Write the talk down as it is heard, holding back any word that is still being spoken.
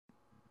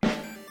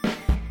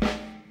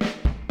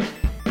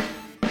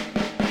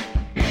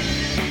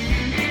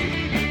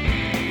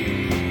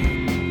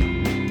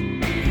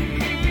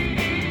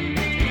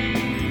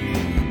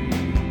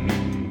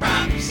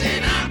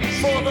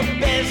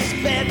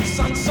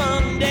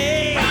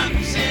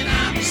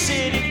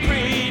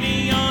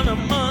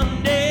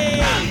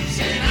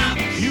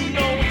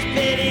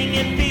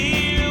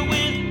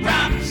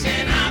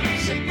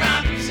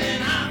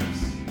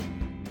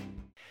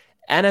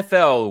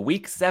NFL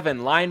Week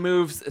 7 line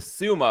moves.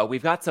 Suma,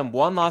 we've got some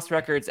one-loss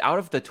records out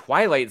of the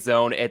twilight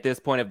zone at this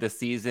point of the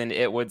season,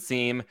 it would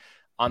seem.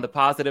 On the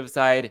positive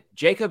side,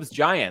 Jacobs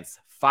Giants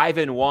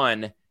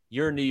 5-1.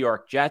 Your New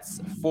York Jets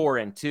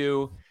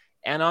 4-2.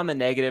 And on the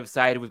negative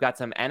side, we've got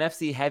some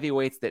NFC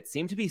heavyweights that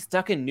seem to be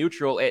stuck in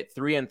neutral at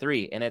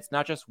 3-3. And it's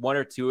not just one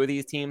or two of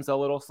these teams a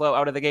little slow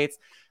out of the gates.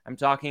 I'm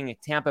talking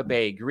Tampa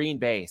Bay, Green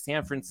Bay,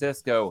 San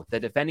Francisco,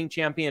 the defending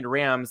champion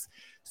Rams.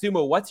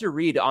 Sumo, what's your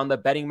read on the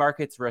betting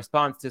market's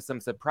response to some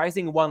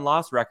surprising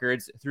one-loss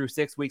records through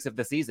 6 weeks of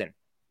the season?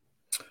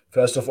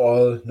 First of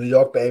all, New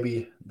York,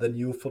 baby, the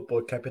new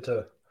football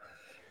capital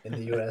in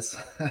the US.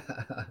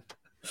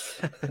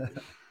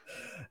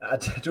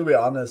 To be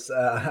honest,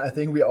 I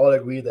think we all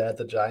agree that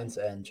the Giants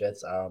and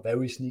Jets are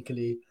very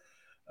sneakily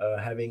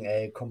having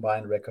a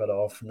combined record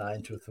of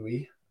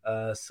 9-3.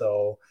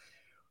 So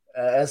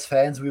as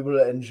fans, we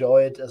will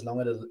enjoy it as long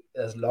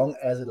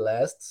as it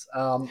lasts.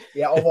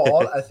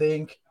 Overall, I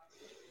think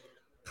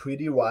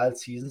pretty wild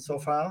season so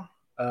far.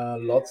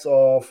 Lots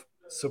of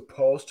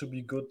supposed to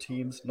be good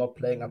teams not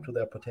playing up to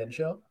their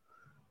potential,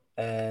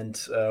 and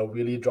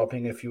really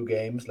dropping a few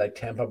games like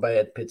Tampa Bay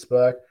at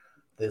Pittsburgh.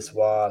 This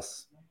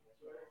was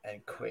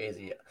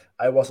crazy.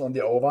 I was on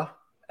the over,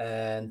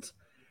 and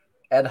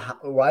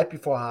right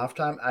before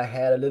halftime, I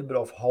had a little bit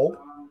of hope.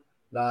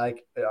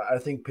 Like, I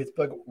think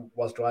Pittsburgh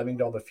was driving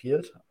down the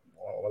field,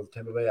 or was it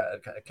Tampa Bay?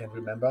 I can't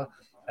remember.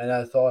 And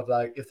I thought,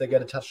 like, if they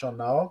get a touchdown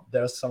now,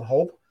 there's some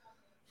hope.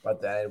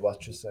 But then it was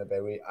just a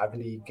very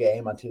ugly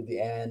game until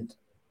the end.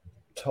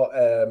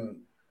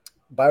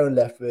 Byron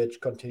Leftwich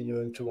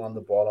continuing to run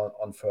the ball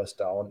on first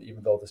down,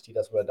 even though the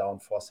Steelers were down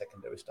 4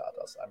 secondary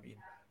starters. I mean,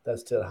 that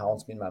still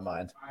haunts me in my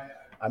mind.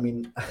 I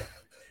mean,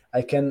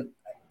 I can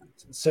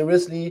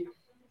seriously,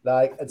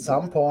 like, at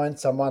some point,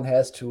 someone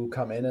has to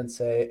come in and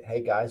say,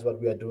 hey, guys, what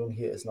we are doing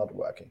here is not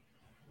working.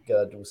 We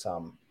gotta do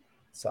some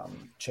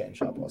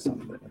change up or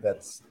something.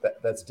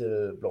 That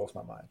still blows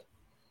my mind.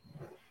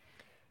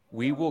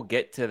 We will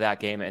get to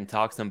that game and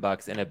talk some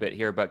Bucks in a bit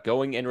here, but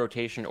going in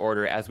rotation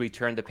order as we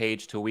turn the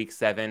page to Week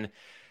 7,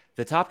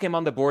 the top game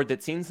on the board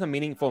that's seen some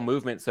meaningful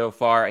movement so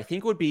far, I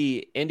think would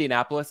be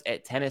Indianapolis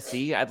at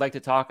Tennessee. I'd like to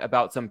talk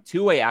about some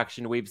two-way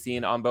action we've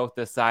seen on both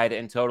the side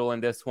and total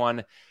in this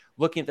one.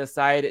 Looking at the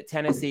side,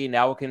 Tennessee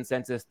now a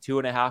consensus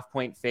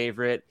 2.5-point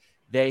favorite.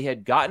 They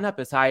had gotten up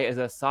as high as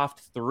a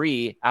soft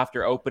 3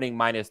 after opening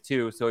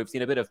 -2, so we've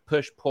seen a bit of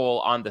push-pull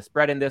on the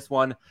spread in this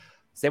one.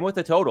 Same with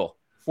the total.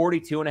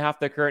 42.5,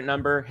 the current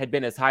number, had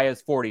been as high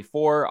as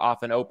 44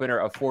 off an opener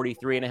of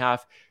 43.5.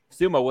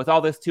 Sumo, with all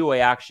this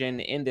two-way action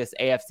in this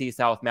AFC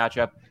South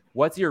matchup,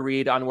 what's your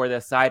read on where the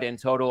side and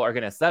total are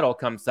going to settle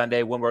come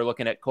Sunday when we're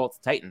looking at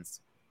Colts-Titans?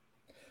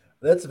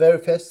 That's a very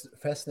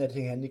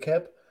fascinating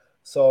handicap.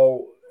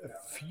 So a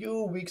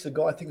few weeks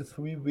ago, I think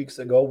 3 weeks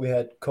ago, we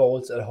had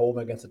Colts at home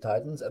against the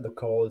Titans, and the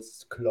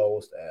Colts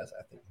closed as,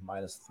 I think,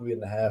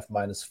 -3.5,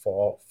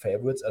 -4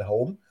 favorites at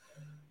home.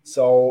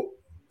 So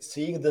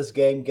seeing this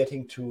game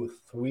getting to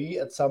 3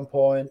 at some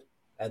point,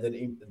 and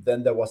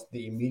then there was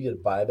the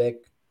immediate buyback,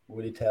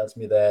 really tells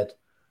me that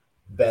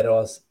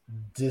bettors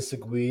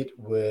disagreed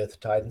with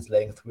Titans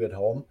laying 3 at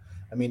home.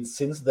 I mean,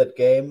 since that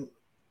game,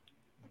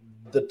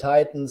 the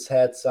Titans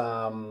had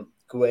some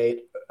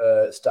great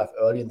stuff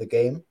early in the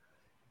game,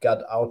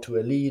 got out to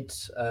a lead,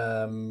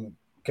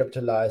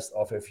 capitalized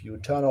off a few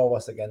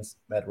turnovers against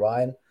Matt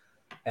Ryan,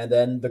 and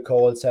then the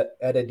Colts had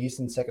a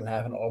decent second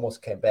half and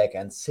almost came back.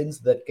 And since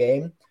that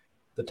game,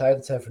 the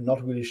Titans have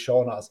not really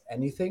shown us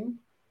anything.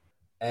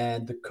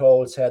 And the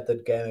Colts had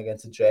that game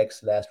against the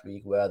Jags last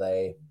week where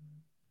they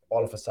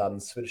all of a sudden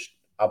switched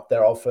up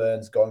their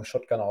offense, going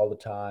shotgun all the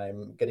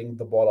time, getting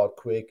the ball out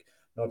quick,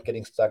 not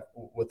getting stuck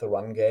with the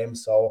run game.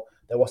 So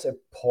there was a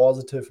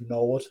positive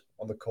note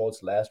on the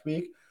Colts last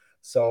week.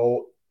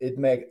 So it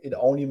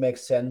only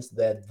makes sense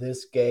that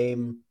this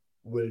game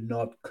will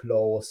not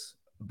close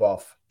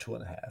above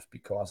 2.5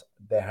 because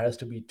there has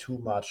to be too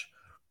much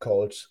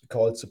Colts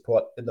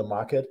support in the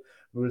market.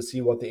 We will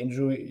see what the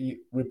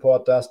injury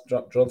report does.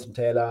 Jonathan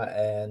Taylor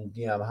and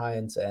Nyheim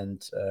Hines and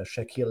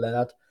Shaquille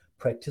Leonard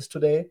practice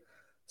today.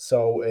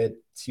 So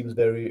it seems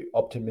very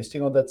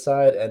optimistic on that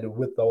side. And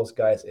with those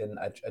guys in,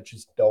 I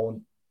just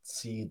don't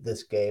see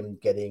this game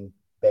getting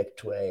back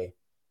to a,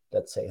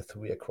 let's say,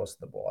 3 across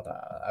the board.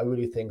 I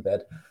really think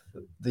that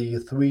the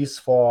 3s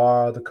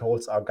for the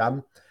Colts are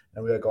gone.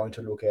 And we are going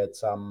to look at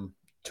some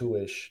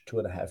 2-ish,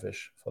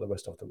 2.5-ish for the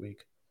rest of the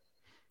week.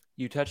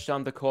 You touched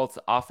on the Colts'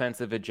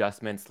 offensive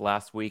adjustments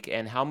last week,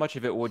 and how much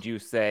of it would you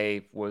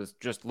say was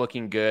just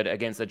looking good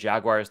against a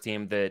Jaguars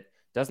team that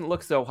doesn't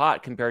look so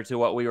hot compared to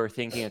what we were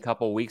thinking a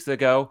couple weeks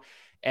ago?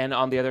 And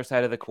on the other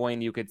side of the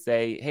coin, you could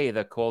say, hey,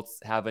 the Colts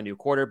have a new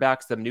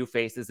quarterback, some new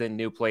faces in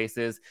new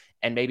places,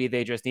 and maybe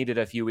they just needed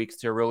a few weeks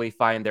to really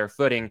find their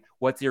footing.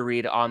 What's your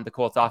read on the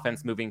Colts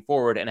offense moving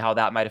forward and how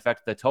that might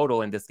affect the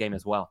total in this game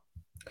as well?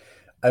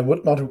 I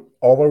would not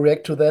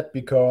overreact to that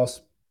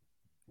because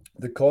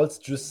the Colts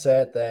just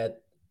said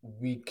that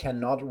we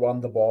cannot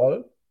run the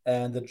ball,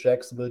 and the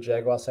Jacksonville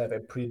Jaguars have a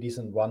pretty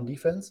decent run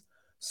defense.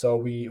 So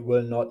we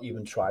will not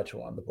even try to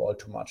run the ball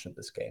too much in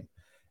this game.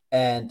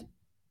 And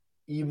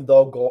even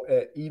though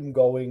even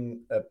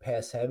going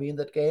pass heavy in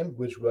that game,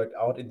 which worked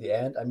out in the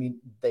end, I mean,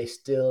 they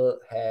still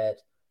had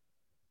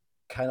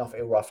kind of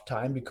a rough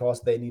time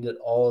because they needed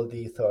all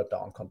the third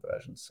down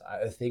conversions.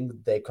 I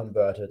think they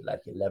converted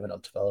like 11 or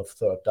 12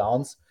 third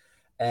downs,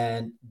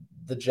 and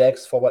the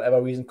Jags, for whatever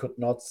reason, could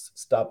not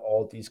stop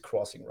all these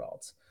crossing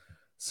routes.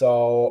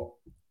 So,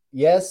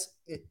 yes,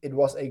 it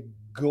was a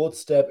good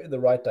step in the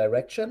right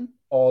direction,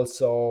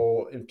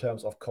 also in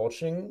terms of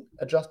coaching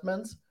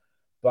adjustments,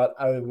 but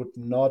I would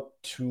not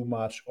too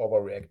much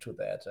overreact to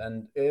that.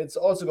 And it's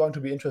also going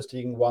to be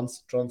interesting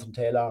once Jonathan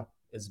Taylor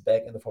is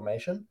back in the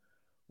formation.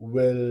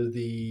 Will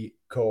the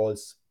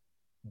Colts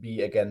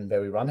be again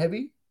very run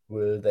heavy?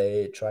 Will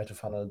they try to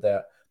funnel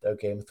their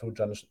game through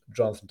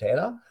Jonathan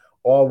Taylor?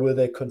 Or will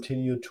they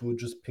continue to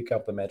just pick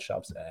up the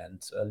matchups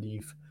and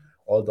leave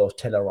all those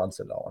Taylor runs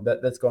alone?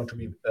 That's going to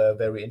be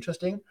very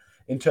interesting.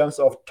 In terms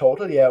of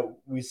total, yeah,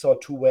 we saw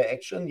two-way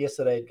action.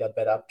 Yesterday it got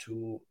bet up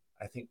to,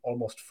 I think,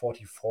 almost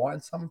 44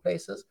 in some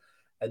places.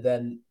 And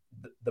then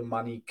the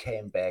money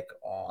came back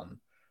on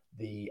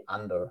the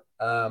under.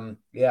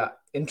 Yeah,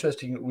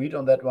 interesting read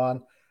on that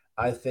one.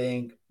 I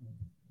think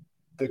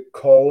the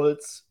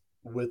Colts,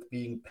 with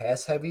being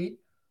pass heavy,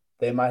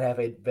 they might have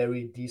a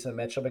very decent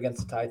matchup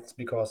against the Titans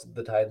because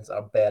the Titans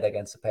are bad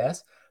against the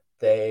pass.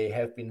 They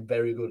have been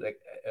very good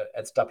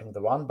at stopping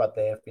the run, but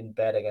they have been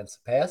bad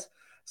against the pass.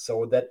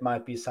 So that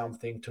might be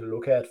something to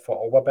look at for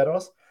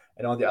overbettors.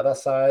 And on the other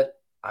side,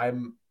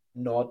 I'm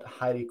not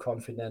highly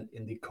confident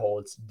in the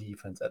Colts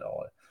defense at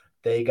all.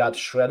 They got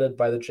shredded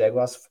by the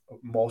Jaguars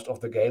most of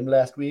the game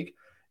last week.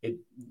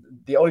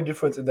 The only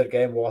difference in that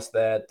game was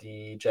that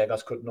the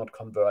Jaguars could not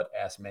convert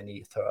as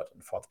many third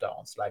and fourth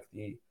downs like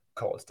the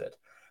Colts did.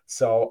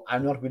 So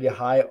I'm not really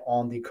high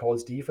on the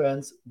Colts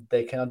defense.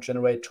 They cannot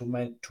generate too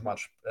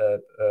much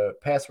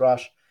pass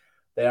rush.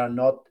 They are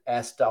not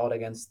as stout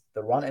against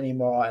the run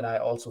anymore. And I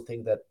also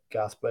think that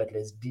Gus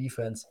Bradley's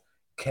defense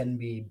can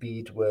be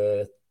beat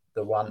with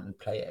the run and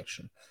play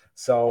action.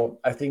 So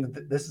I think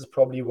this is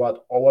probably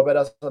what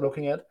overbettors are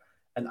looking at,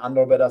 and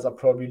underbettors are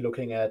probably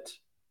looking at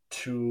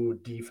two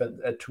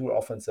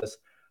offenses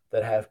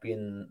that have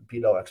been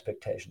below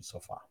expectations so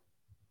far.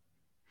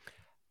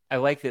 I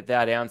like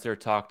that answer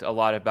talked a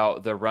lot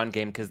about the run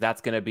game because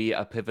that's going to be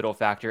a pivotal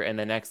factor in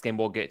the next game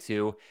we'll get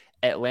to.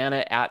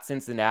 Atlanta at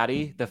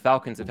Cincinnati. The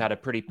Falcons have had a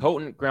pretty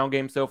potent ground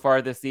game so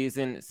far this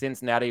season.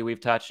 Cincinnati, we've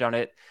touched on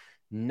it.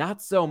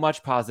 Not so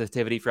much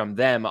positivity from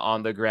them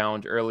on the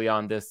ground early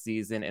on this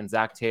season, and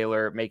Zach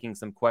Taylor making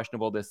some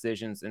questionable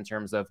decisions in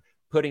terms of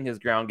putting his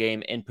ground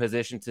game in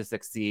position to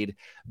succeed.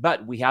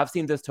 But we have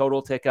seen this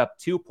total tick up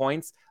 2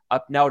 points,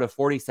 up now to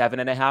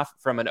 47.5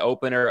 from an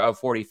opener of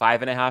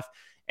 45.5.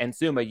 And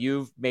Suma,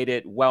 you've made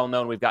it well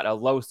known we've got a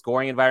low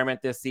scoring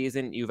environment this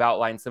season. You've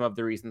outlined some of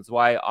the reasons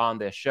why on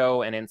this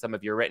show and in some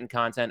of your written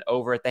content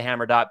over at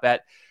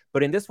thehammer.bet.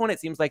 But in this one, it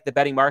seems like the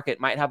betting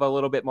market might have a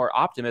little bit more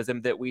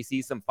optimism that we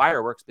see some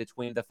fireworks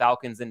between the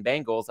Falcons and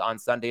Bengals on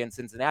Sunday in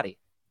Cincinnati.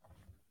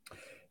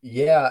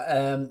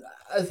 Yeah,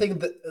 I think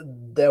that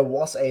there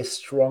was a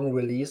strong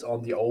release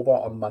on the over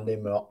on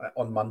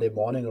Monday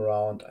morning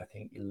around, I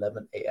think,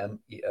 11 a.m.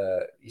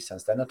 Eastern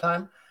Standard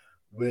Time,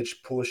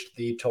 which pushed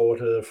the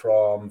total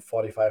from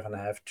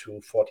 45.5 to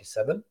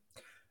 47.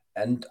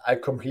 And I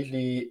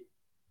completely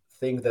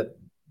think that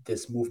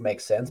this move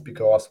makes sense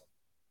because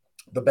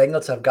the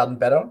Bengals have gotten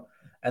better,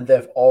 and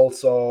they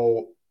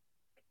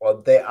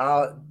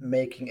are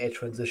making a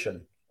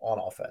transition on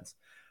offense.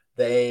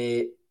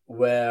 They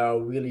were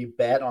really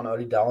bad on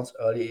early downs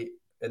early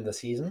in the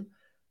season.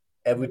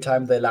 Every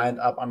time they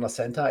lined up under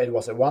center, it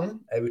was a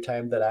run. Every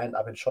time they lined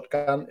up in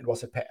shotgun, it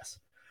was a pass.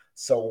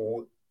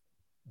 So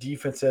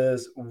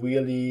defenses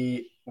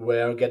really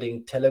were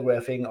getting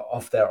telegraphing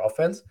of their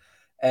offense,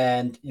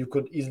 and you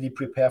could easily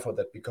prepare for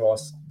that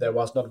because there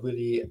was not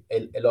really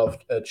a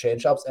lot of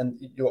change ups, and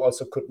you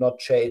also could not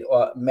change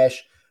or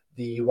mesh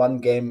the run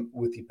game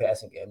with the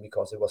passing game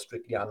because it was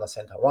strictly under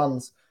center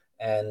runs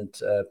and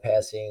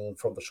passing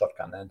from the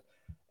shotgun. And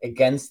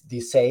against the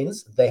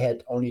Saints, they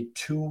had only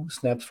 2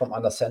 snaps from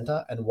under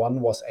center, and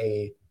one was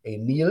a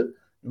kneel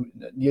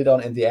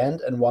down in the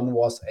end, and one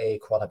was a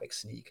quarterback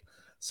sneak.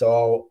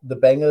 So the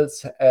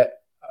Bengals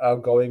are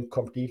going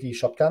completely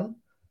shotgun,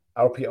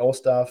 RPO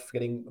stuff,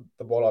 getting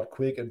the ball out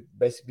quick and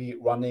basically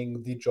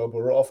running the Joe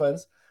Burrow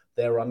offense.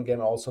 Their run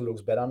game also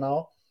looks better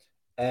now.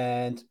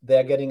 And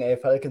they're getting a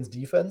Falcons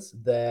defense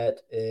that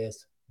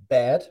is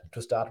bad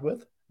to start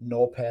with.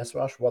 No pass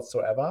rush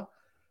whatsoever.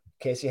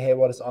 Casey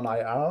Hayward is on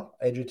IR.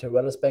 AJ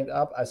Terrell is banged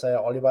up. Isaiah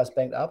Oliver is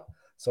banged up.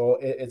 So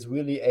it's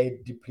really a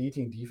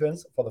depleting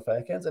defense for the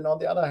Falcons. And on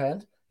the other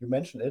hand, you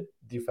mentioned it,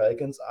 the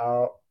Falcons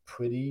are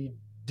pretty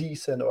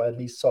decent or at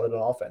least solid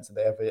on offense.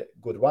 They have a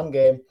good run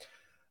game.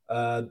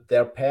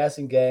 Their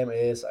passing game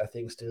is, I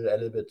think, still a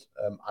little bit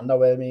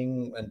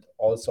underwhelming. And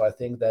also, I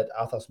think that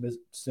Arthur Smith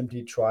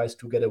simply tries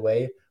to get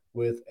away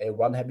with a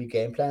run-heavy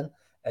game plan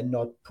and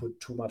not put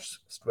too much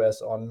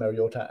stress on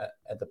Mariota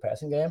at the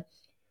passing game.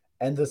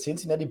 And the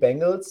Cincinnati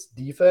Bengals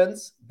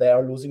defense, they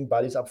are losing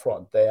bodies up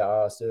front. They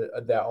are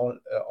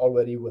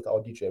already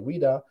without DJ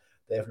Reader.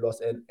 They have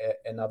lost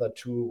another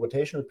 2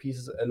 rotational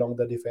pieces along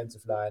the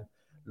defensive line.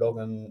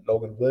 Logan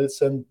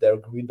Wilson, their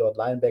green dot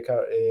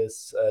linebacker,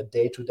 is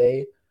day to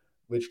day,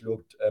 which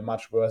looked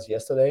much worse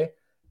yesterday.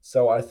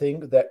 So I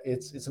think that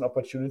it's an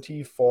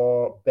opportunity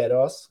for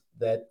bettors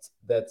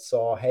that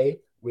saw,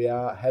 hey, we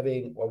are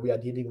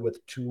dealing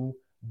with 2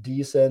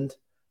 decent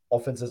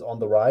offenses on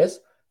the rise,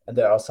 and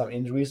there are some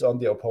injuries on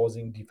the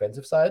opposing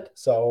defensive side.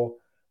 So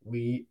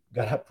we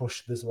gotta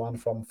push this one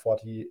from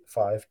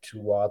 45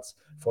 towards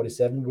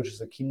 47, which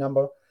is a key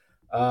number.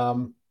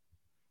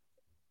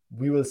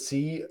 We will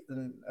see.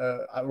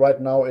 Right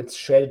now, it's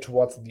shaded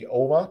towards the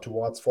over,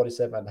 towards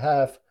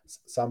 47.5.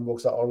 Some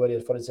books are already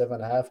at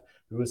 47.5.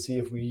 We will see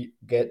if we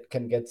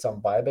can get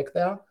some buyback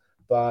there.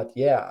 But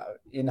yeah,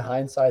 in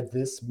hindsight,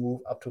 this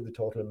move up to the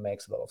total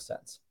makes a lot of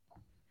sense.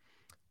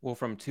 Well,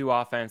 from 2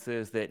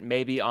 offenses that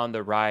may be on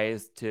the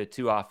rise to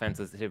 2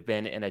 offenses that have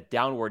been in a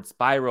downward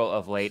spiral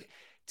of late,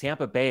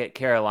 Tampa Bay at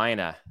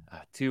Carolina,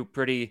 2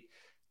 pretty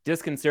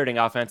disconcerting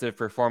offensive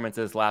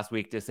performances last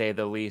week, to say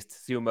the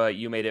least. Suma,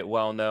 you made it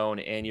well known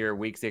in your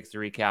Week 6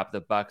 recap,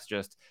 the Bucs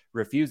just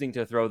refusing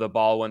to throw the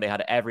ball when they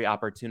had every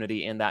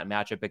opportunity in that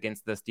matchup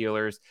against the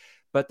Steelers.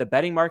 But the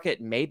betting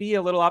market may be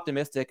a little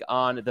optimistic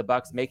on the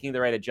Bucs making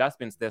the right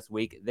adjustments this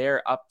week.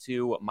 They're up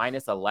to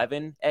minus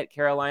 11 at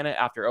Carolina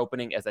after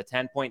opening as a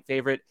 10-point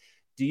favorite.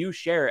 Do you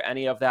share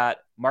any of that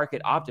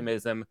market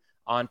optimism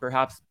on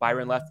perhaps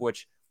Byron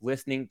Leftwich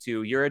listening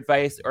to your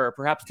advice, or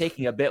perhaps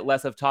taking a bit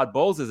less of Todd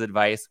Bowles'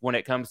 advice when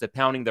it comes to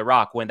pounding the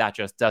rock when that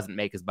just doesn't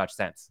make as much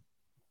sense?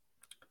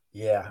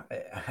 Yeah,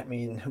 I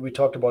mean, we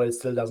talked about it, it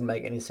still doesn't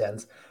make any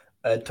sense.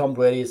 Tom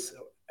Brady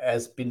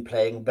has been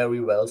playing very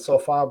well so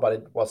far, but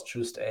it was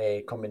just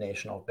a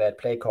combination of bad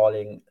play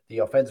calling. The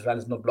offensive line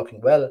is not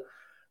blocking well,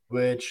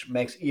 which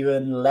makes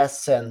even less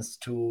sense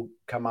to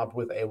come up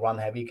with a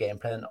run-heavy game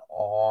plan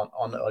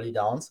on early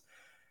downs.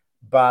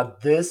 But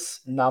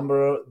this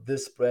number,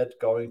 this spread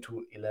going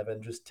to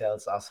 11 just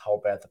tells us how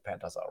bad the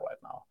Panthers are right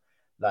now.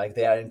 Like,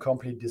 they are in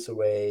complete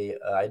disarray.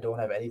 I don't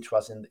have any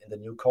trust in the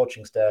new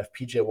coaching staff.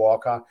 PJ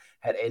Walker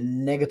had a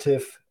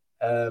negative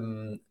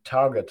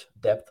target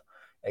depth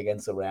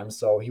against the Rams.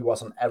 So he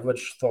was on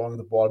average throwing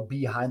the ball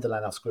behind the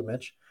line of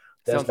scrimmage.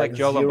 Sounds like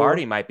Joe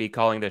Lombardi might be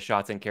calling the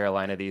shots in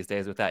Carolina these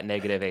days with that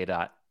negative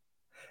ADOT.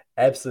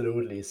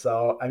 Absolutely.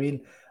 So, I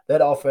mean,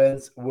 that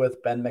offense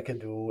with Ben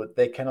McAdoo,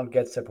 they cannot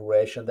get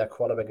separation. Their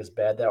quarterback is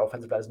bad. Their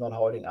offensive line is not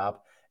holding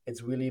up.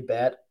 It's really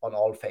bad on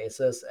all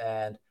faces.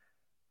 And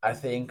I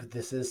think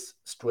this is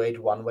straight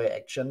one-way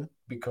action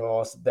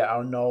because there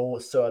are no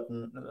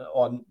certain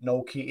or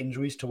no key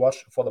injuries to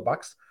watch for the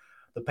Bucs.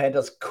 The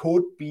Panthers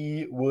could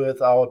be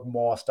without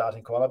more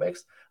starting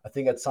cornerbacks. I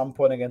think at some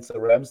point against the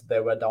Rams, they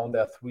were down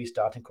their 3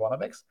 starting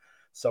cornerbacks.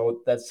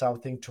 So that's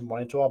something to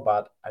monitor.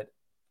 But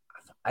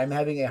I'm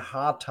having a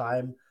hard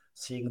time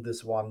seeing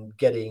this one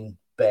getting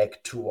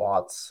back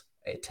towards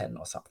a 10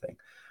 or something.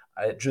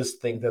 I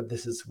just think that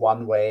this is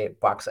one-way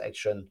Bucs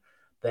action.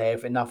 They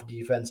have enough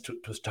defense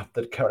to stop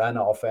the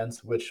Carolina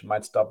offense, which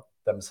might stop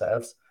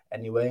themselves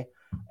anyway.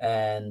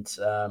 And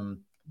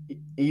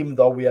even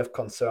though we have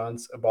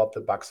concerns about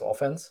the Bucs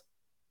offense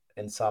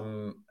in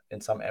some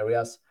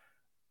areas,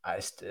 I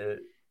still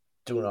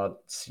do not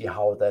see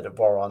how that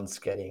warrants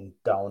getting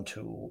down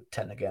to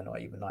 10 again, or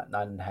even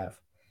 9.5.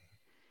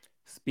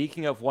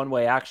 Speaking of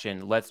one-way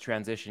action, let's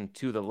transition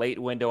to the late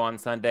window on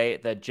Sunday.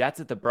 The Jets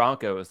at the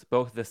Broncos,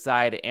 both the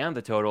side and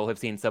the total, have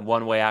seen some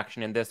one-way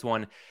action in this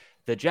one.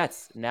 The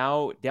Jets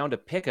now down to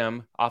pick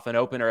 'em off an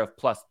opener of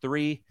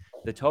 +3.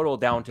 The total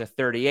down to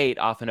 38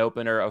 off an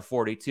opener of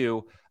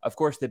 42. Of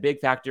course, the big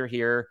factor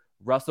here,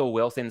 Russell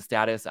Wilson's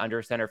status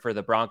under center for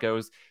the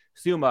Broncos.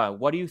 Suma,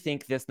 what do you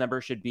think this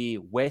number should be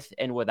with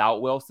and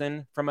without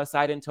Wilson from a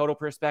side and total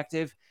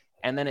perspective?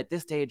 And then at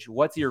this stage,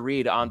 what's your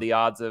read on the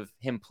odds of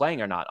him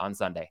playing or not on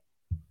Sunday?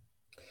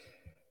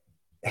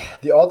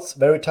 The odds,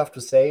 very tough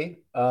to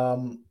say.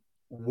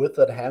 With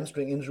that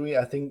hamstring injury,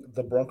 I think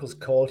the Broncos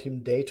called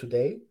him day to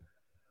day.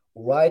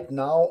 Right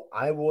now,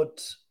 I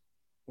would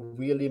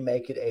really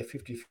make it a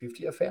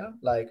 50-50 affair.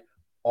 Like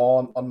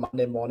on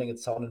Monday morning, it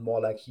sounded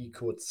more like he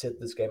could sit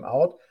this game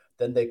out.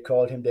 Then they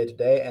called him day to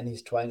day, and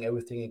he's trying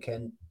everything he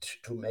can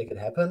to make it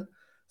happen.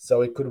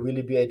 So it could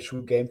really be a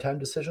true game time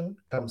decision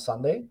come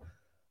Sunday.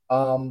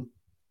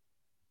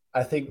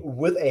 I think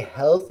with a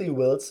healthy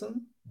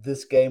Wilson,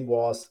 this game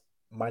was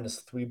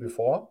 -3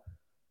 before,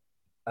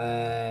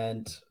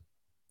 and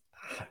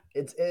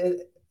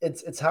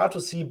it's hard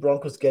to see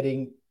Broncos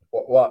getting.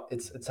 Well,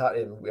 it's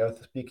hard. We are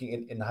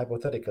speaking in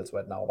hypotheticals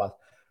right now, but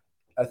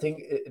I think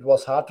it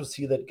was hard to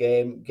see that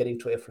game getting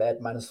to a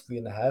flat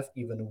 -3.5,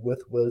 even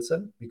with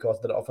Wilson, because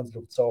the offense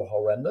looked so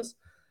horrendous.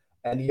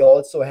 And he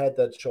also had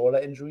that shoulder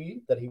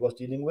injury that he was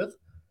dealing with.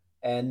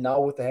 And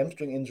now with the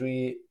hamstring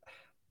injury,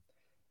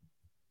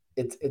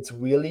 it's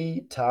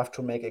really tough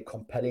to make a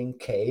compelling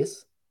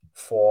case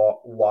for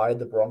why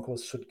the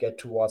Broncos should get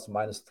towards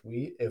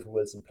 -3 if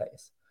Wilson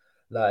plays.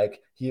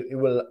 Like he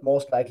will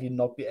most likely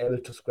not be able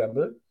to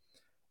scramble,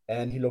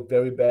 and he looked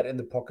very bad in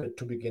the pocket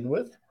to begin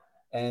with.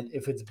 And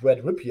if it's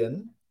Brett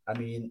Ripien, I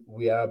mean,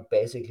 we are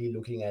basically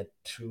looking at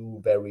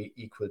two very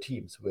equal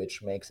teams,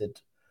 which makes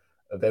it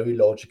very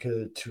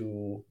logical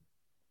to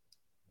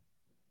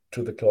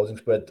the closing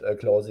spread,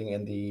 closing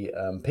in the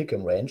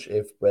pick'em range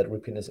if Brett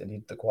Ripien is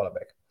indeed the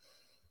quarterback.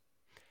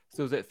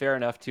 So is it fair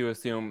enough to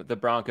assume the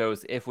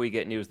Broncos, if we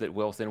get news that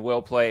Wilson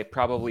will play,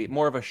 probably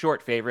more of a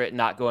short favorite,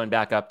 not going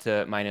back up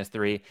to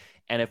 -3?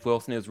 And if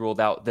Wilson is ruled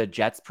out, the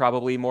Jets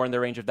probably more in the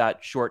range of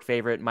that short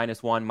favorite,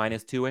 -1,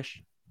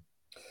 -2-ish?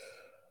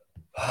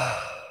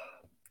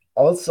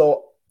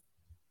 Also,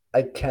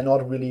 I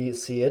cannot really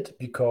see it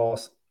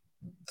because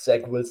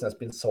Zach Wilson has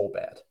been so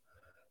bad.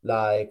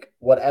 Like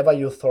whatever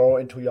you throw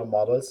into your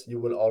models, you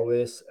will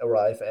always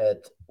arrive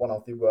at one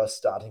of the worst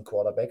starting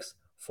quarterbacks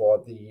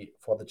for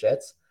the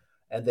Jets,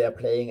 and they are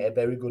playing a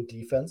very good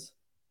defense,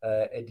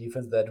 a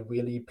defense that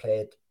really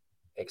played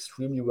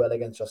extremely well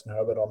against Justin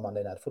Herbert on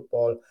Monday Night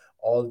Football.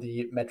 All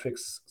the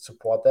metrics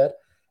support that,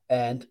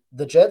 and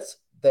the Jets,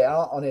 they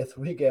are on a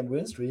 3-game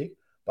win streak,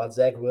 but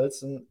Zach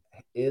Wilson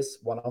is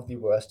one of the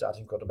worst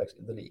starting quarterbacks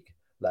in the league.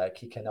 Like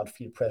he cannot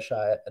feel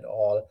pressure at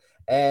all,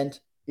 and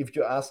if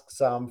you ask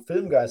some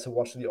film guys who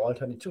watch the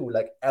All-22,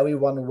 like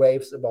everyone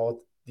raves about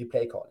the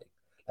play calling.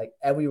 Like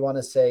everyone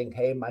is saying,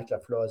 hey, Mike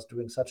LaFleur is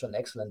doing such an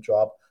excellent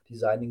job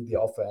designing the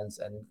offense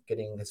and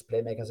getting his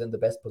playmakers in the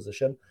best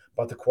position,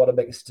 but the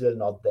quarterback is still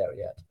not there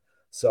yet.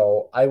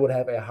 So I would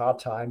have a hard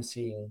time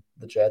seeing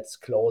the Jets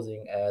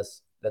closing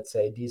as, let's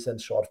say,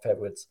 decent short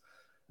favorites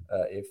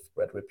if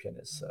Brett Ripien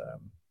is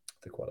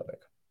the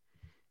quarterback.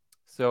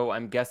 So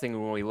I'm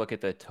guessing when we look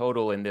at the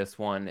total in this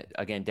one,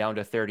 again, down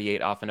to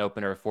 38 off an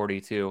opener of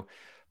 42,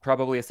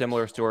 probably a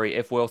similar story.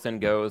 If Wilson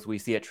goes, we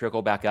see it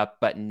trickle back up,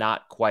 but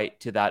not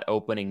quite to that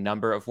opening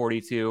number of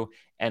 42.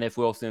 And if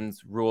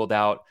Wilson's ruled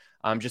out,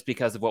 just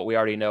because of what we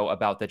already know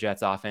about the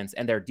Jets offense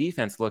and their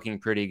defense looking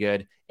pretty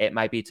good, it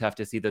might be tough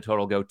to see the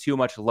total go too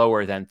much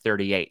lower than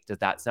 38. Does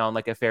that sound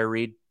like a fair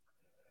read?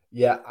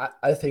 Yeah,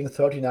 I think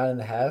 39 and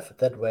a half,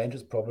 that range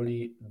is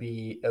probably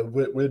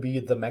will be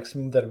the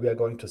maximum that we are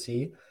going to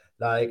see.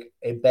 Like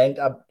a banged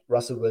up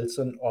Russell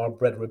Wilson or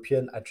Brett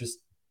Ripien, I just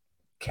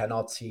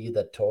cannot see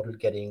that total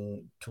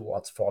getting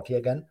towards 40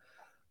 again.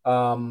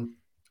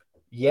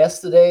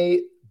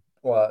 Yesterday,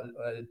 well,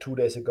 2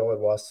 days ago, it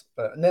was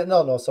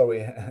no,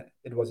 sorry,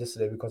 it was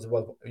yesterday because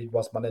it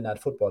was Monday Night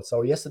Football.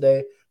 So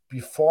yesterday,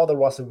 before the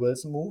Russell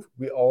Wilson move,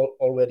 we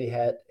already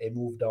had a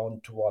move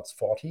down towards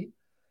 40.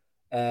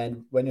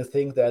 And when you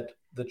think that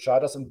the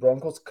Chargers and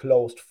Broncos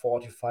closed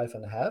 45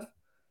 and a half,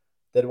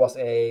 that was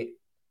a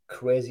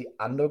crazy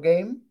under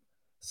game.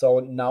 So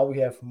now we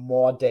have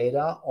more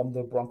data on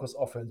the Broncos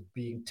offense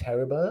being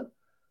terrible.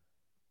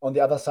 On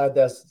the other side,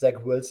 there's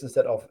Zach Wilson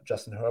instead of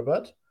Justin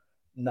Herbert.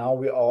 Now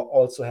we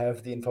also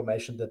have the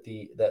information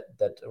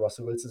that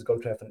Russell Wilson is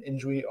going to have an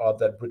injury or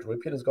that Britt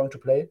Ripien is going to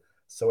play.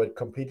 So it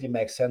completely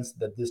makes sense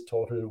that this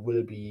total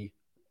will be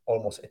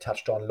almost a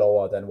touchdown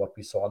lower than what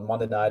we saw on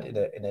Monday night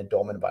in a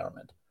dome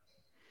environment.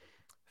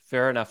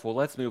 Fair enough. Well,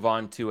 let's move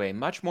on to a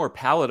much more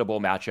palatable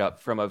matchup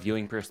from a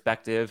viewing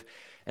perspective.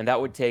 And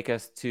that would take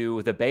us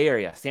to the Bay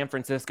Area, San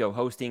Francisco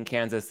hosting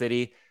Kansas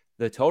City.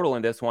 The total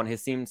in this one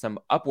has seen some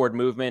upward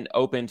movement,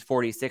 opened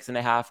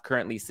 46.5,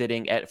 currently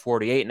sitting at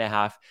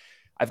 48.5.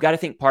 I've got to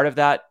think part of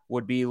that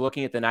would be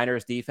looking at the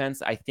Niners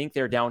defense. I think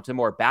they're down to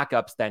more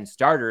backups than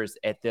starters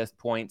at this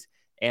point.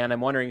 And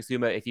I'm wondering,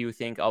 Suma, if you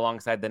think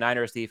alongside the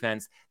Niners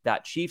defense,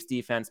 that Chiefs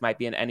defense might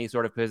be in any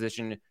sort of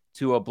position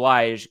to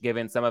oblige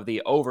given some of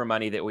the over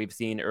money that we've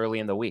seen early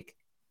in the week.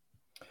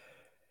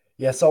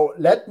 Yeah, so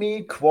let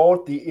me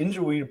quote the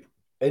injury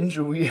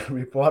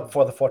report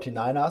for the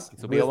 49ers.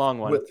 This will be a long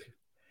one.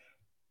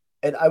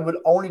 And I will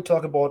only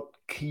talk about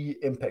key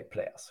impact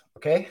players,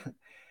 okay?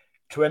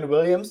 Trent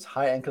Williams,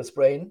 high ankle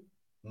sprain,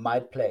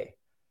 might play.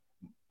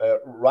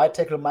 Right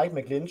tackle Mike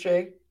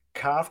McGlinchey,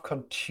 calf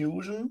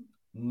contusion,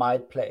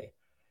 might play.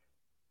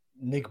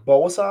 Nick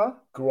Bosa,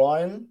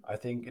 groin, I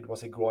think it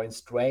was a groin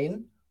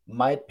strain,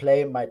 might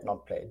play, might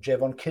not play.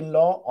 Javon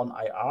Kinlaw on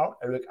IR,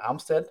 Eric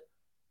Armstead,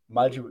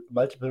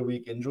 multiple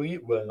week injury,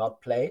 will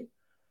not play.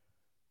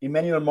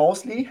 Emmanuel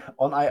Mosley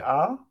on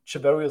IR,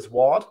 Javarius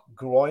Ward,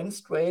 groin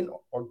strain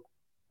or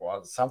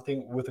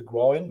something with a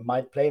groin,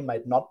 might play,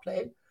 might not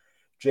play.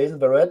 Jason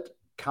Verrett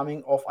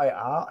coming off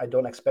IR, I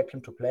don't expect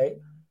him to play.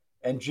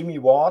 And Jimmy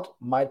Ward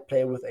might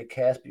play with a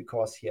cast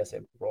because he has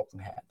a broken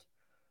hand.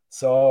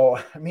 So,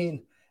 I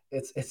mean,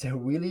 it's a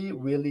really,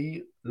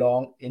 really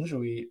long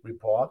injury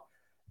report.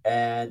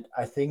 And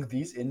I think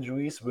these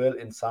injuries will,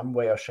 in some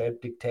way or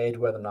shape, dictate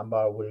where the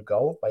number will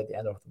go by the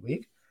end of the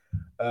week.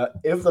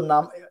 If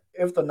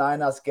the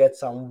Niners get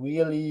some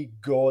really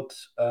good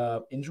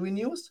injury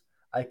news,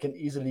 I can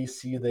easily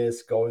see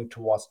this going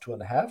towards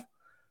 2.5.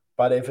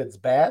 But if it's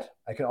bad,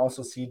 I can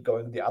also see it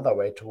going the other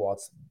way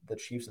towards the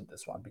Chiefs in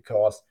this one.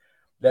 Because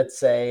let's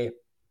say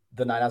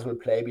the Niners will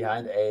play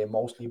behind a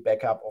mostly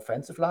backup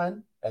offensive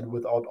line and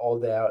without all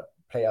their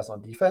players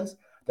on defense.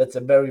 That's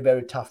a very,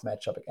 very tough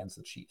matchup against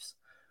the Chiefs.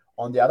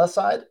 On the other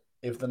side,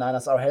 if the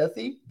Niners are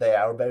healthy, they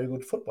are a very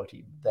good football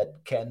team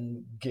that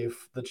can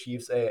give the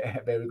Chiefs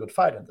a very good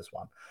fight in this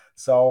one.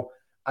 So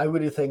I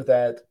really think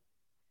that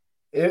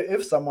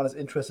if someone is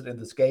interested in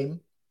this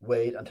game,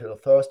 wait until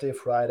Thursday,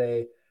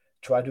 Friday,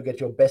 try to get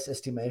your best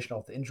estimation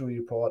of the injury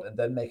report and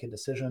then make a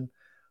decision.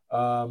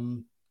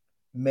 Um,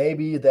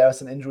 Maybe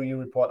there's an injury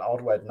report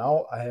out right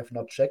now. I have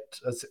not checked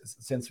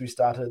since we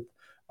started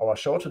our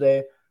show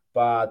today.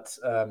 But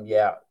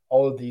yeah,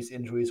 all these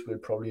injuries will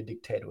probably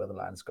dictate where the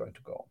line is going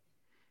to go.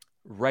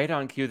 Right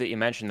on cue that you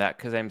mentioned that,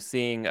 because I'm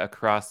seeing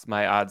across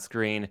my odd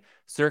screen,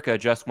 Circa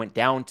just went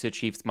down to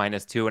Chiefs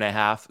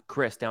 -2.5.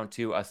 Chris down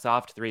to a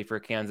soft 3 for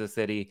Kansas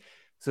City.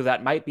 So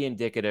that might be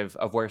indicative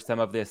of where some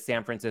of this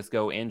San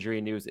Francisco injury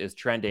news is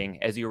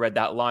trending. As you read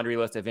that laundry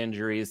list of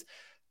injuries,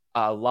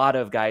 a lot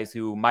of guys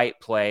who might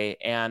play.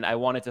 And I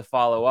wanted to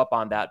follow up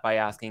on that by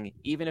asking,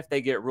 even if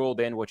they get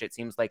ruled in, which it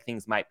seems like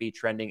things might be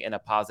trending in a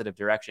positive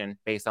direction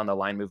based on the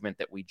line movement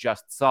that we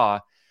just saw,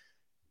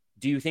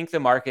 do you think the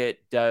market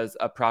does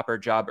a proper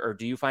job, or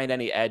do you find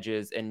any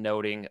edges in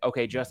noting,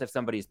 okay, just if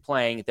somebody's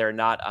playing, they're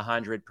not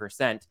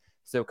 100%.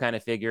 So kind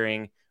of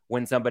figuring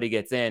when somebody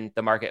gets in,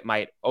 the market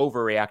might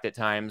overreact at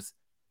times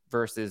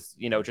versus,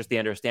 just the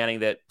understanding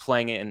that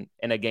playing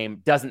in a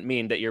game doesn't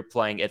mean that you're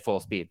playing at full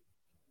speed.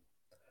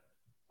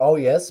 Oh,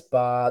 yes,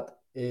 but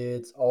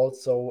it's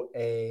also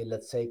a,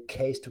 let's say,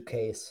 case to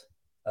case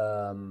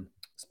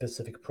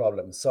specific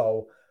problem.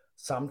 So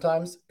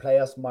sometimes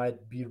players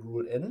might be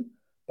ruled in,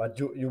 but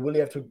you really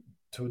have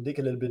to dig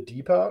a little bit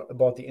deeper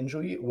about the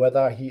injury,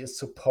 whether he is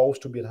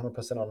supposed to be at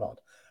 100% or not.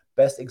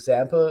 Best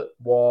example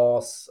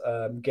was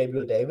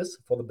Gabriel Davis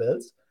for the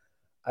Bills.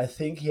 I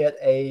think he had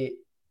a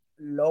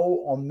low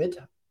or mid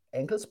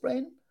ankle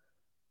sprain,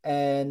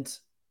 and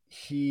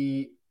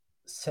he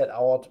set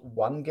out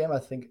one game, I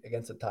think,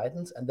 against the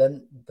Titans. And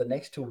then the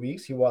next 2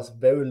 weeks, he was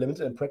very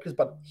limited in practice,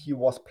 but he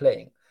was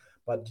playing.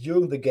 But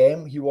during the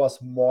game, he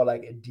was more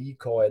like a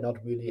decoy,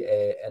 not really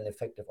an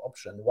effective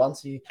option.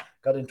 Once he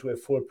got into a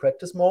full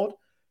practice mode,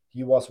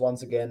 he was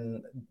once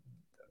again,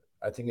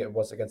 I think it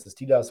was against the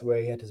Steelers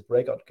where he had his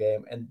breakout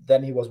game. And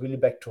then he was really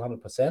back to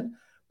 100%.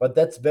 But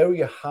that's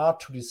very hard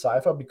to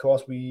decipher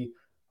because we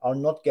are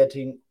not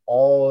getting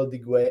all the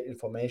great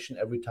information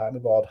every time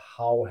about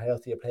how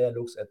healthy a player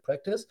looks at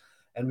practice.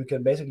 And we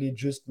can basically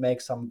just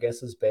make some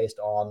guesses based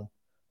on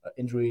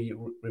injury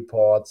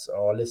reports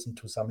or listen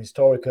to some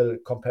historical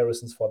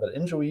comparisons for that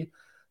injury.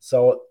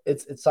 So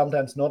it's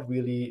sometimes not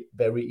really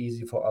very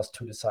easy for us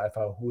to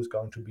decipher who's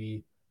going to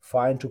be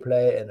fine to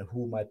play and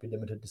who might be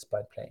limited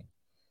despite playing.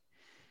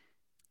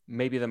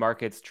 Maybe the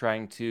market's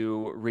trying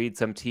to read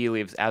some tea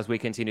leaves as we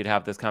continue to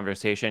have this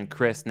conversation.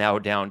 Chris now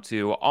down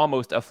to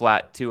almost a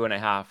flat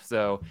 2.5.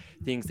 So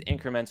things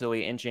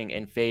incrementally inching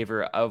in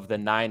favor of the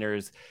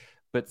Niners.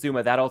 But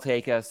Suma, that'll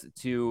take us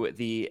to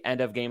the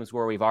end of games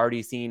where we've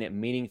already seen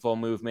meaningful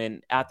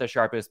movement at the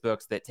sharpest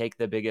books that take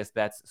the biggest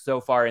bets so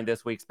far in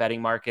this week's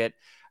betting market.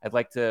 I'd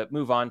like to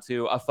move on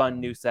to a fun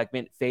new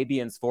segment,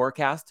 Fabian's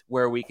Forecast,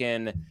 where we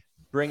can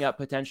bring up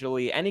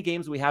potentially any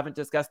games we haven't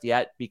discussed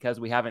yet because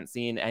we haven't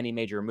seen any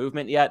major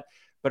movement yet.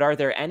 But are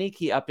there any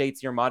key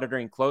updates you're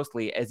monitoring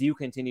closely as you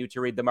continue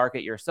to read the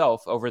market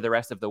yourself over the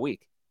rest of the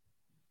week?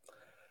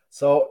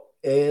 So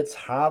it's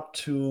hard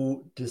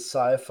to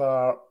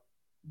decipher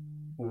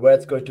where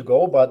it's going to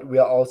go, but we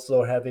are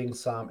also having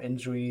some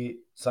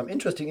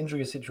interesting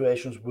injury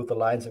situations with the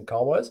Lions and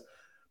Cowboys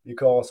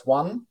because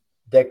one,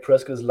 Dak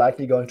Prescott is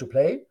likely going to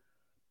play,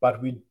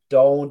 but we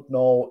don't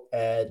know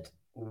at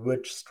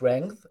which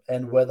strength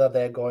and whether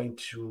they're going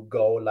to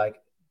go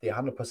like the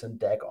 100%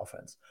 Dak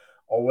offense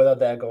or whether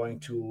they're going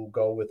to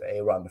go with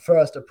a run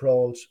first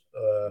approach,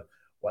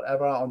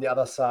 whatever. On the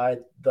other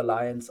side, the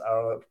Lions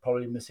are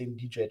probably missing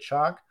DJ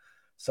Chark.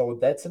 So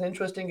that's an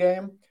interesting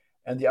game.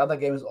 And the other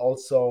game is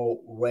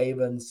also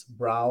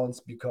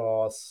Ravens-Browns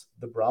because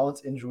the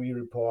Browns injury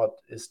report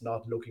is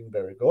not looking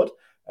very good.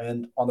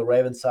 And on the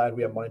Ravens side,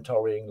 we are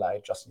monitoring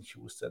like Justin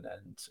Houston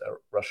and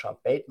Rashad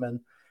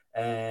Bateman.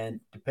 And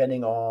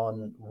depending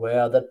on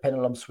where that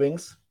pendulum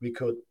swings, we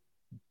could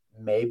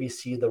maybe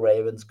see the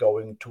Ravens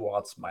going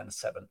towards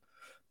 -7.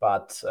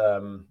 But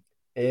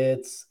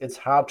it's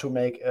hard to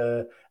make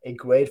a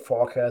great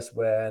forecast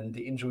when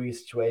the injury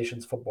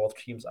situations for both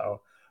teams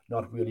are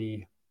not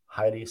really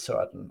highly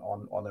certain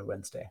on a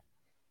Wednesday.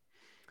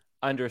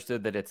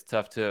 Understood that it's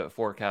tough to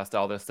forecast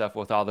all this stuff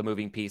with all the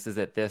moving pieces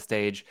at this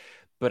stage,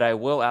 but I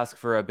will ask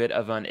for a bit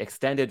of an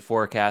extended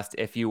forecast,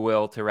 if you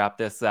will, to wrap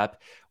this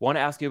up. Want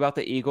to ask you about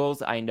the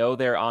Eagles. I know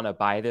they're on a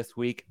bye this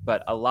week,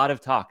 but a lot of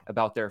talk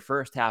about their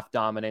first half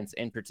dominance,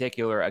 in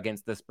particular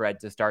against the spread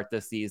to start the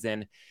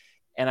season.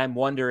 And I'm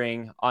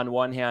wondering, on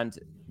one hand,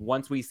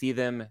 once we see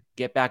them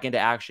get back into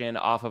action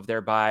off of their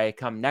bye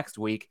come next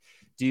week,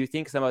 do you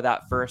think some of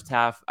that first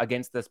half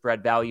against the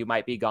spread value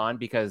might be gone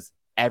because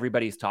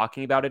everybody's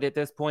talking about it at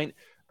this point?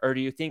 Or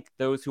do you think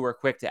those who are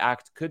quick to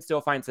act could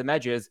still find some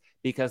edges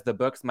because the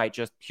books might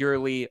just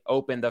purely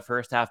open the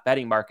first half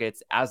betting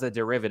markets as a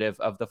derivative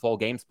of the full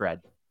game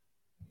spread?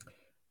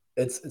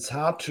 It's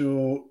hard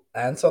to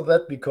answer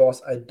that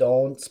because I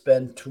don't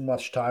spend too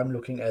much time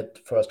looking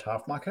at first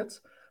half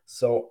markets,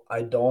 so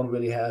I don't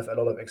really have a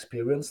lot of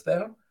experience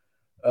there.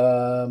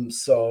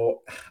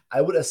 So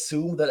I would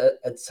assume that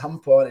at some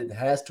point it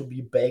has to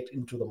be baked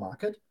into the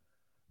market.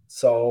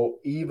 So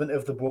even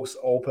if the books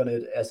open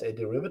it as a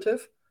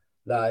derivative,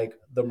 like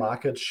the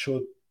market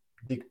should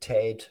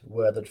dictate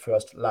where the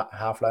first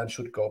half line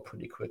should go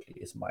pretty quickly,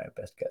 is my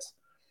best guess.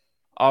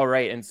 All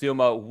right, and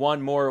Suma,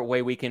 one more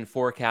way we can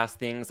forecast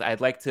things. I'd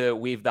like to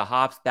weave the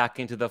hops back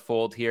into the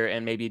fold here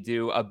and maybe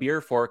do a beer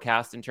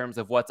forecast in terms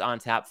of what's on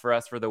tap for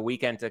us for the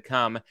weekend to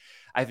come.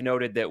 I've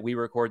noted that we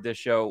record this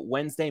show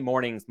Wednesday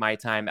mornings, my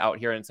time out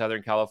here in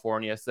Southern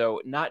California. So,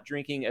 not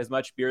drinking as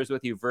much beers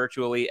with you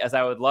virtually as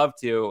I would love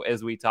to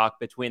as we talk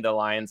between the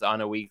lines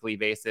on a weekly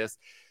basis.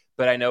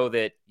 But I know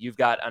that you've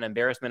got an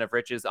embarrassment of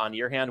riches on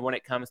your hand when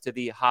it comes to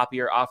the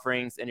hoppier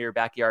offerings in your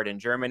backyard in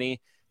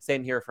Germany.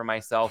 Same here for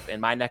myself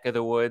in my neck of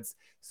the woods.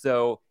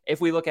 So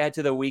if we look ahead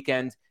to the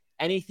weekend,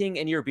 anything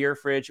in your beer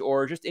fridge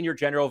or just in your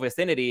general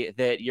vicinity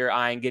that you're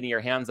eyeing getting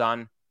your hands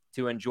on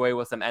to enjoy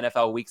with some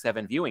NFL Week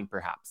 7 viewing,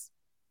 perhaps?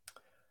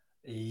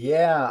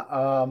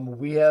 Yeah,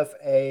 we have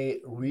a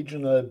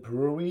regional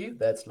brewery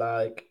that's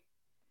like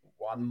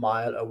 1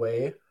 mile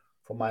away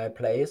from my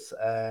place,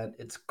 and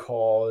it's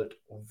called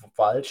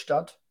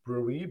Waldstadt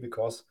Brewery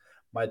because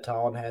my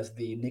town has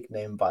the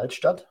nickname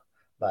Waldstadt,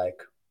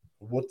 like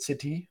Wood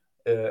City,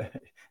 if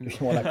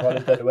you want to call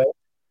it that way.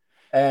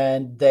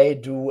 And they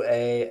do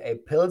a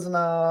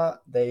Pilsner,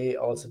 they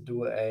also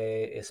do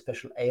a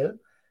special ale.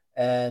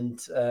 And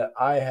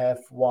I have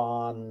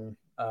one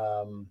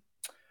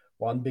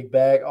big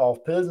bag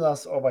of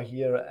Pilsners over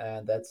here,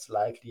 and that's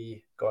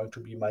likely going to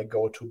be my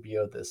go-to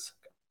beer this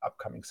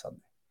upcoming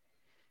Sunday.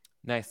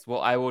 Nice. Well,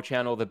 I will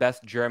channel the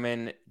best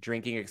German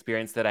drinking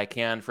experience that I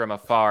can from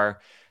afar.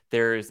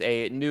 There's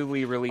a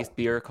newly released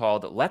beer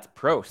called Let's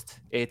Prost.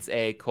 It's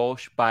a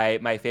Kolsch by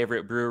my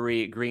favorite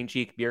brewery, Green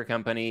Cheek Beer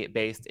Company,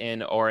 based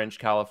in Orange,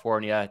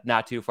 California,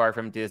 not too far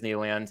from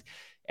Disneyland.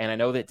 And I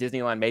know that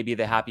Disneyland may be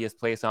the happiest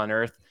place on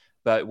earth,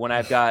 but when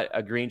I've got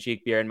a Green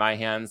Cheek beer in my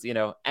hands,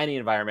 any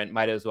environment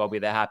might as well be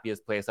the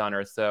happiest place on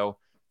earth. So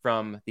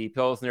from the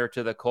Pilsner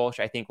to the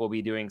Kolsch, I think we'll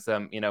be doing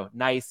some,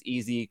 nice,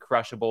 easy,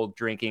 crushable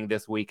drinking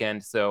this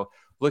weekend. So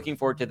looking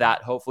forward to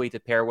that, hopefully to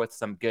pair with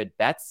some good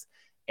bets.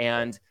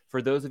 And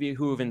for those of you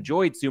who have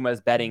enjoyed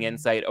Suma's betting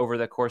insight over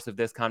the course of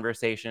this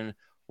conversation,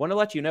 want to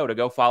let you know to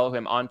go follow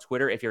him on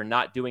Twitter if you're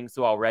not doing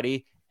so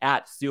already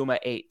at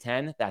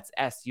Suma810. That's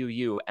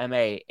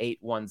SUUMA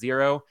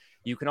 810.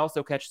 You can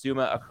also catch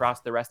Suma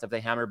across the rest of the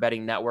Hammer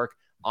Betting Network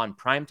on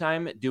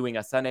primetime, doing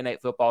a Sunday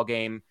Night Football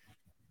game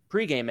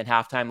pregame and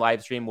halftime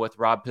live stream with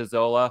Rob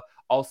Pizzola.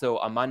 Also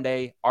a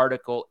Monday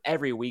article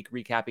every week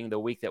recapping the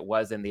week that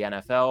was in the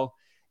NFL.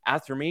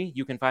 As for me,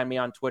 you can find me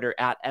on Twitter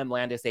at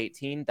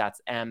mlandis18.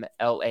 That's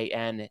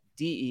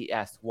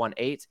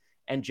MLANDES18.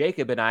 And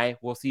Jacob and I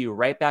will see you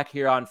right back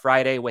here on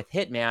Friday with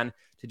Hitman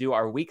to do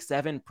our Week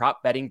 7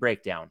 prop betting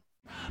breakdown.